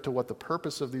imperative to what the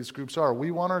purpose of these groups are.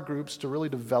 We want our groups to really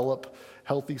develop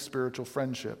healthy spiritual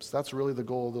friendships. That's really the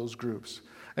goal of those groups.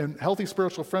 And healthy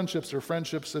spiritual friendships are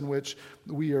friendships in which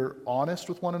we are honest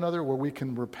with one another, where we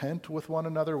can repent with one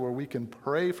another, where we can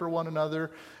pray for one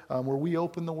another, where we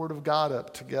open the Word of God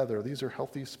up together. These are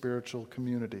healthy spiritual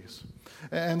communities.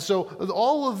 And so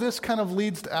all of this kind of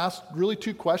leads to ask really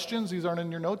two questions. These aren't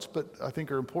in your notes, but I think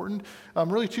are important.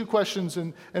 Really two questions.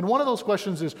 And one of those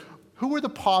questions is, who are the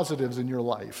positives in your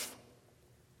life?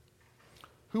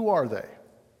 Who are they?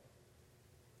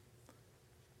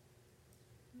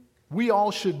 We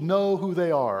all should know who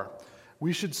they are.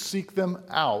 We should seek them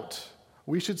out.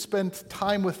 We should spend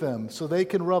time with them so they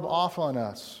can rub off on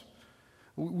us.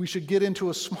 We should get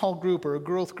into a small group or a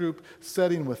growth group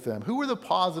setting with them. Who are the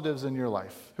positives in your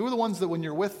life? Who are the ones that when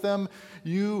you're with them,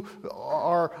 you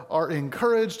are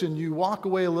encouraged and you walk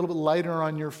away a little bit lighter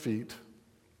on your feet?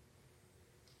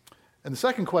 And the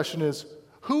second question is,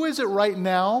 who is it right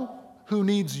now who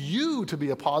needs you to be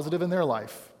a positive in their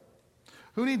life?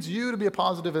 Who needs you to be a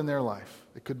positive in their life?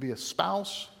 It could be a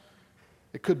spouse.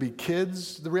 It could be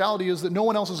kids. The reality is that no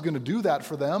one else is going to do that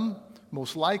for them,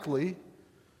 most likely.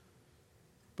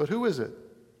 But who is it?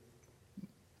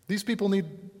 These people need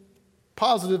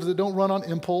positives that don't run on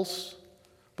impulse,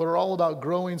 but are all about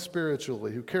growing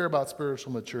spiritually, who care about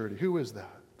spiritual maturity. Who is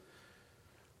that?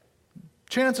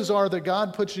 Chances are that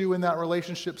God puts you in that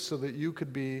relationship so that you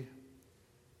could be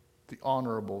the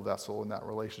honorable vessel in that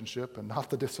relationship and not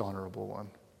the dishonorable one.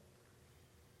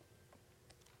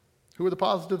 Who are the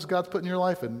positives God's put in your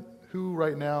life, and who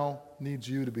right now needs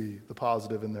you to be the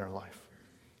positive in their life?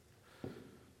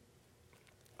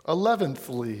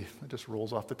 11thly, it just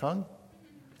rolls off the tongue.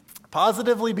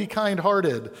 Positively be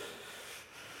kind-hearted.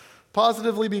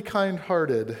 Positively be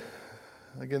kind-hearted.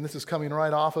 Again, this is coming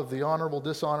right off of the honorable,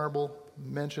 dishonorable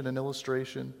mention and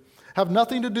illustration. Have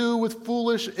nothing to do with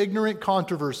foolish, ignorant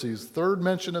controversies. Third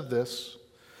mention of this.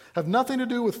 Have nothing to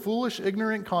do with foolish,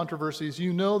 ignorant controversies.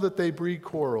 You know that they breed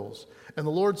quarrels. And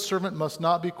the Lord's servant must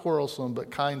not be quarrelsome, but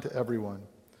kind to everyone.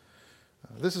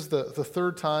 This is the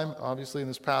third time, obviously, in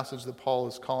this passage that Paul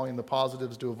is calling the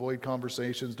positives to avoid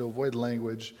conversations, to avoid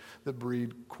language that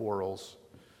breed quarrels.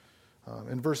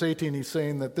 In verse 18, he's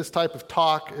saying that this type of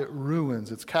talk, it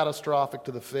ruins. It's catastrophic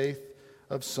to the faith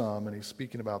of some, and he's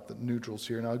speaking about the neutrals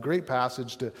here. Now, a great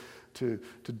passage to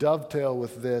dovetail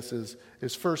with this is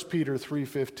 1 Peter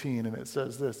 3:15, and it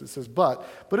says this. It says, but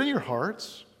in your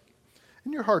hearts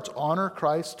honor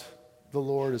Christ the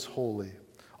Lord as holy.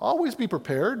 Always be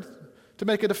prepared to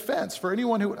make a defense for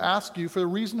anyone who would ask you for the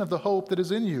reason of the hope that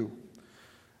is in you.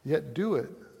 Yet do it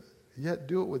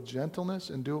with gentleness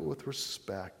and do it with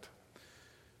respect.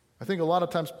 I think a lot of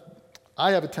times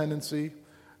I have a tendency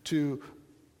to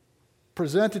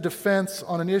present a defense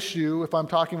on an issue, if I'm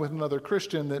talking with another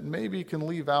Christian, that maybe can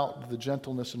leave out the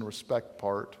gentleness and respect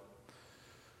part.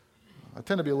 I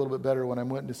tend to be a little bit better when I'm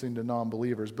witnessing to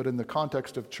non-believers, but in the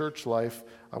context of church life,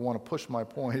 I want to push my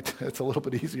point. It's a little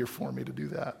bit easier for me to do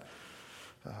that.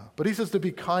 But he says to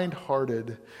be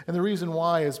kind-hearted, and the reason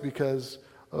why is because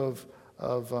of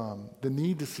the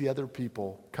need to see other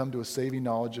people come to a saving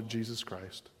knowledge of Jesus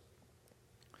Christ.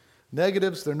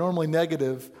 Negatives, they're normally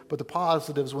negative, but the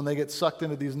positives, when they get sucked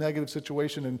into these negative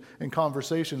situations and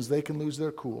conversations, they can lose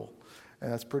their cool.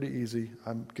 And that's pretty easy.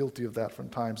 I'm guilty of that from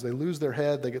times. They lose their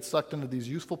head, they get sucked into these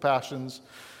youthful passions,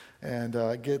 and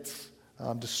it gets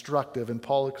destructive. And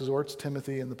Paul exhorts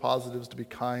Timothy and the positives to be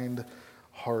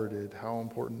kind-hearted. How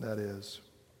important that is.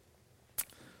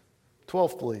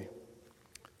 12thly,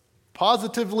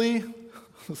 positively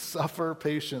suffer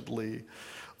patiently.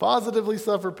 Positively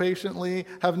suffer patiently.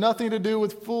 Have nothing to do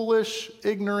with foolish,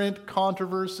 ignorant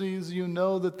controversies. You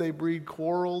know that they breed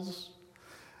quarrels.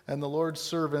 And the Lord's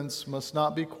servants must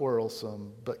not be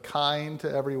quarrelsome, but kind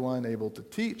to everyone, able to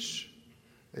teach,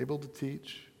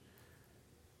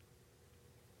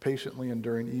 patiently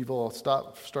enduring evil.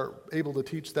 I'll start able to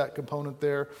teach that component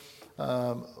there.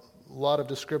 A lot of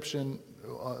description,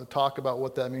 talk about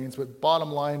what that means, but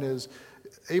bottom line is,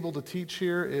 able to teach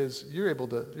here is you're able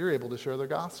to share the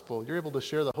gospel. You're able to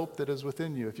share the hope that is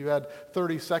within you. If you had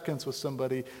 30 seconds with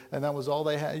somebody and that was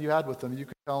all you had with them, you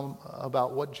could tell them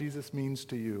about what Jesus means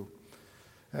to you.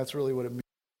 That's really what it means.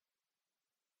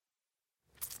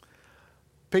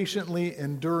 patiently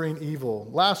enduring evil.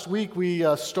 Last week, we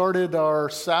started our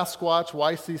Sasquatch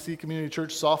YCC Community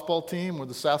Church softball team. We're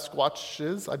the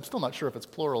Sasquatches. I'm still not sure if it's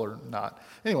plural or not.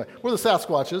 Anyway, we're the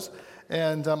Sasquatches.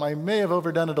 And I may have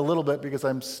overdone it a little bit because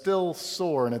I'm still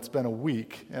sore and it's been a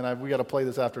week. And we got to play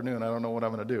this afternoon. I don't know what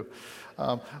I'm going to do.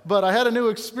 But I had a new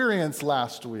experience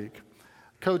last week.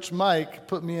 Coach Mike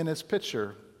put me in his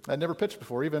pitcher. I'd never pitched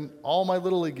before. Even all my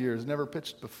Little League years, never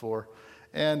pitched before.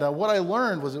 And what I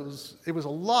learned was it was a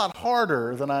lot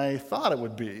harder than I thought it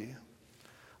would be.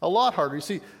 A lot harder. You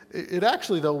see, it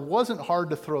actually, though, wasn't hard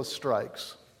to throw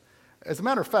strikes. As a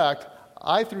matter of fact,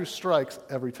 I threw strikes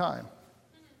every time.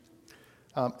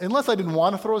 Unless I didn't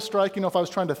want to throw a strike, if I was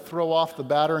trying to throw off the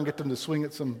batter and get them to swing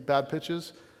at some bad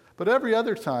pitches. But every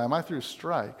other time, I threw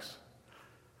strikes.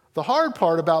 The hard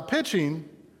part about pitching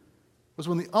was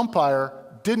when the umpire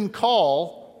didn't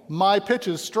call my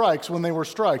pitches strikes when they were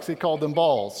strikes. He called them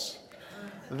balls.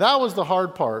 That was the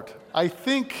hard part. I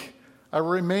think I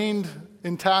remained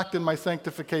intact in my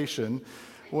sanctification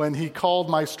when he called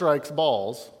my strikes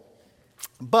balls.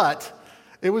 But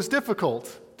it was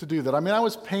difficult to do that. I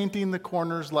was painting the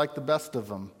corners like the best of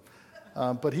them.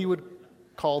 But he would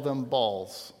call them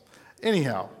balls.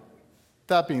 Anyhow,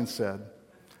 that being said,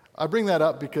 I bring that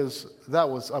up because I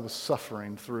was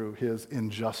suffering through his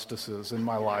injustices in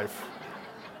my life.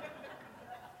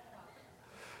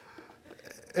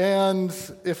 And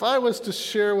if I was to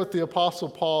share with the Apostle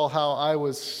Paul how I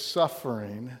was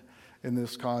suffering in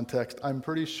this context, I'm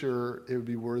pretty sure it would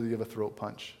be worthy of a throat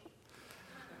punch.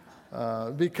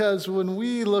 Because when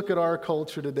we look at our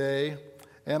culture today,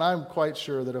 and I'm quite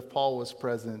sure that if Paul was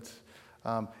present,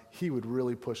 he would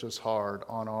really push us hard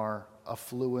on our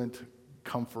affluent,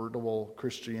 comfortable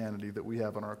Christianity that we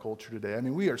have in our culture today.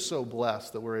 We are so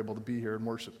blessed that we're able to be here and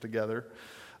worship together.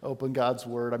 Open God's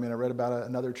Word. I read about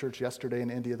another church yesterday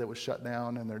in India that was shut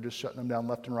down, and they're just shutting them down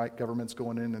left and right. Government's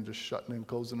going in and just shutting and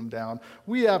closing them down.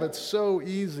 We have it so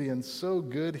easy and so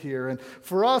good here. And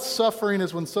for us, suffering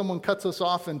is when someone cuts us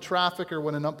off in traffic or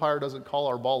when an umpire doesn't call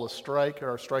our ball a strike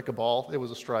or strike a ball. It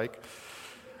was a strike.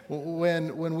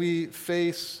 When we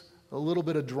face a little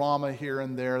bit of drama here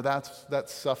and there,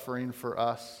 that's suffering for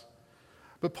us.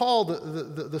 But Paul,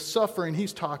 the suffering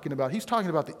he's talking about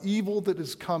the evil that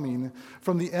is coming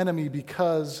from the enemy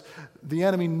because the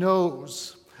enemy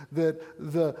knows that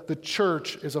the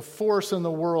church is a force in the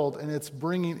world and it's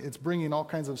bringing all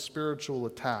kinds of spiritual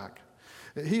attack.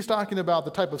 He's talking about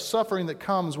the type of suffering that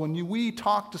comes when we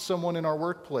talk to someone in our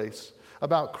workplace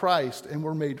about Christ and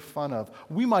we're made fun of.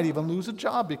 We might even lose a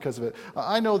job because of it.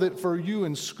 I know that for you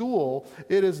in school,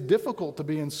 it is difficult to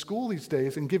be in school these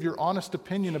days and give your honest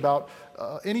opinion about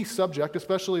any subject,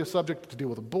 especially a subject to deal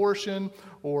with abortion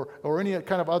or any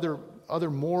kind of other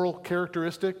moral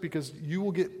characteristic, because you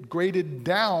will get graded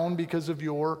down because of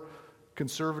your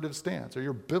conservative stance or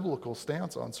your biblical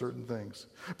stance on certain things.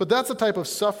 But that's the type of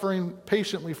suffering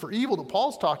patiently for evil that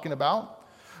Paul's talking about.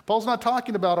 Paul's not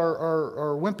talking about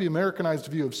our wimpy Americanized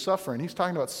view of suffering. He's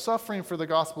talking about suffering for the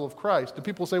gospel of Christ. And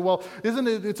people say, well, isn't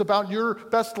it, it's about your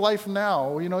best life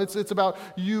now. It's about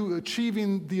you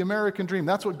achieving the American dream.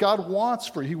 That's what God wants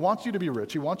for you. He wants you to be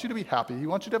rich. He wants you to be happy. He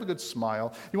wants you to have a good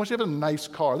smile. He wants you to have a nice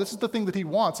car. This is the thing that he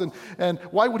wants. And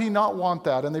why would he not want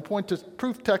that? And they point to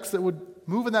proof texts that would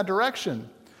move in that direction.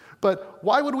 But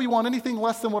why would we want anything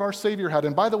less than what our Savior had?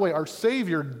 And by the way, our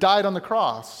Savior died on the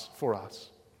cross for us.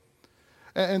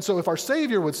 And so if our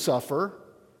Savior would suffer,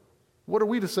 what are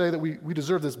we to say that we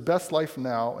deserve this best life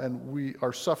now and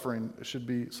our suffering should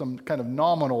be some kind of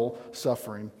nominal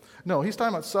suffering? No, he's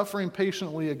talking about suffering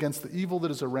patiently against the evil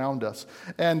that is around us.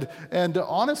 And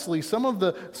honestly, some of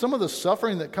the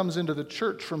suffering that comes into the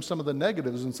church from some of the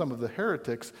negatives and some of the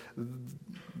heretics,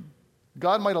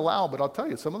 God might allow, but I'll tell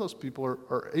you, some of those people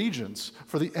are agents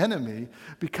for the enemy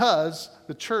because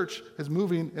the church is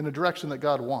moving in a direction that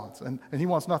God wants. And he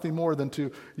wants nothing more than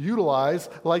to utilize,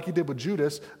 like he did with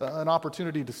Judas, an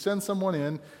opportunity to send someone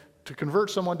in, to convert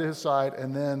someone to his side,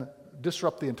 and then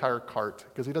disrupt the entire cart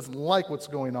because he doesn't like what's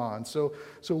going on. So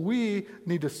we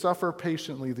need to suffer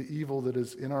patiently the evil that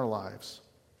is in our lives,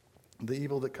 the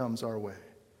evil that comes our way.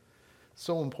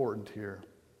 So important here.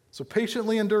 So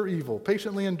patiently endure evil.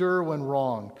 Patiently endure when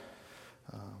wrong.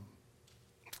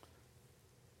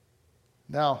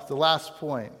 Now, the last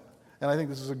point, and I think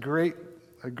this is a great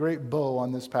bow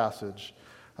on this passage.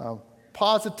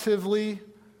 Positively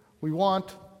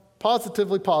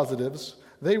positives.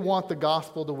 They want the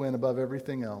gospel to win above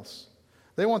everything else.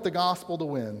 They want the gospel to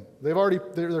win.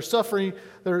 They're suffering.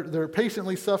 They're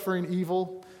patiently suffering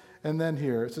evil. And then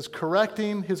here it says,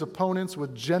 correcting his opponents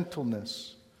with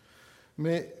gentleness.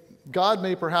 God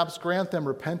may perhaps grant them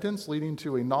repentance leading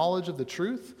to a knowledge of the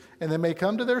truth, and they may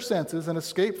come to their senses and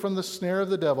escape from the snare of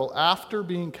the devil after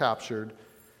being captured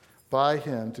by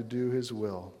him to do his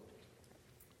will.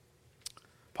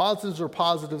 Positives are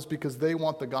positives because they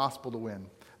want the gospel to win.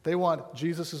 They want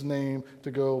Jesus' name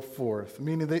to go forth,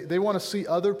 meaning they want to see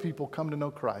other people come to know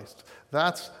Christ.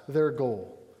 That's their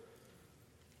goal.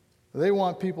 They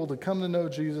want people to come to know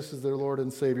Jesus as their Lord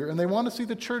and Savior, and they want to see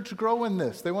the church grow in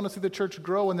this. They want to see the church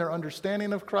grow in their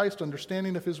understanding of Christ,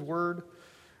 understanding of his word,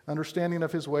 understanding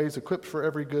of his ways, equipped for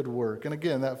every good work. And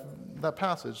again, that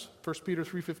passage, 1 Peter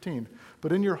 3:15.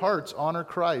 But in your hearts, honor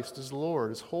Christ as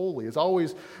Lord, as holy, as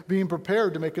always being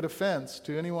prepared to make a defense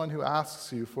to anyone who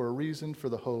asks you for a reason for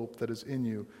the hope that is in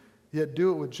you. Yet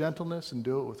do it with gentleness and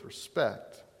do it with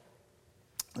respect.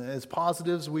 As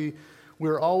positives,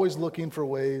 we're always looking for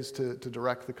ways to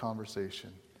direct the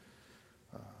conversation.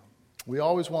 We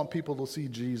always want people to see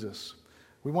Jesus.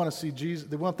 We want to see Jesus.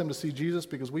 They want them to see Jesus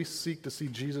because we seek to see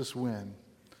Jesus win.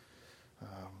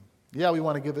 We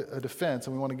want to give it a defense,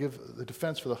 and we want to give the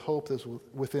defense for the hope that's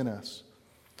within us.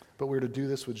 But we're to do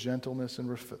this with gentleness and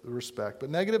respect. But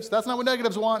negatives, that's not what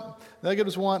negatives want.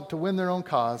 Negatives want to win their own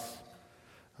cause.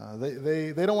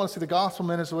 They don't want to see the gospel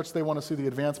minister, which they want to see the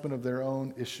advancement of their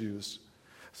own issues.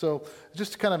 So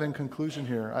just kind of in conclusion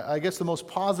here, I guess the most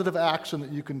positive action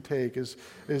that you can take is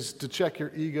to check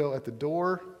your ego at the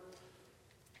door,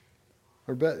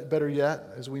 or better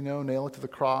yet, as we know, nail it to the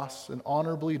cross and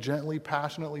honorably, gently,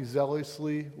 passionately,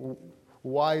 zealously,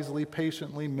 wisely,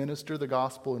 patiently minister the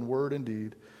gospel in word and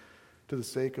deed to the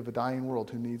sake of a dying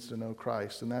world who needs to know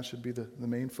Christ. And that should be the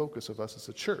main focus of us as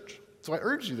a church. So I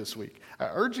urge you this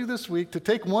week to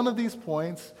take one of these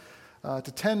points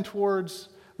to tend towards,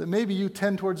 that maybe you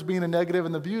tend towards being a negative.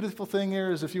 And the beautiful thing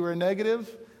here is if you are a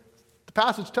negative, the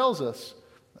passage tells us,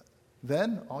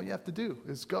 then all you have to do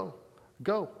is go.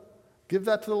 Give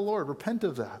that to the Lord. Repent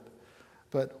of that.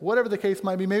 But whatever the case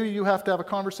might be, maybe you have to have a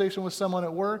conversation with someone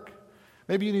at work.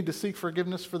 Maybe you need to seek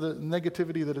forgiveness for the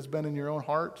negativity that has been in your own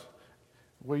heart,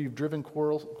 where you've driven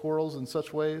quarrels in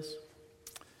such ways.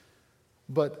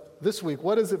 But this week,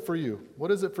 what is it for you? What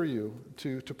is it for you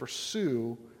to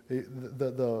pursue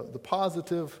the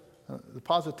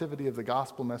positivity of the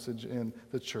gospel message in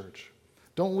the church?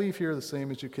 Don't leave here the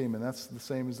same as you came in. That's the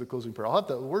same as the closing prayer. I'll have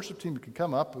the worship team can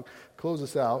come up, close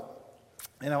us out,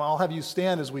 and I'll have you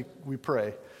stand as we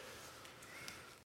pray.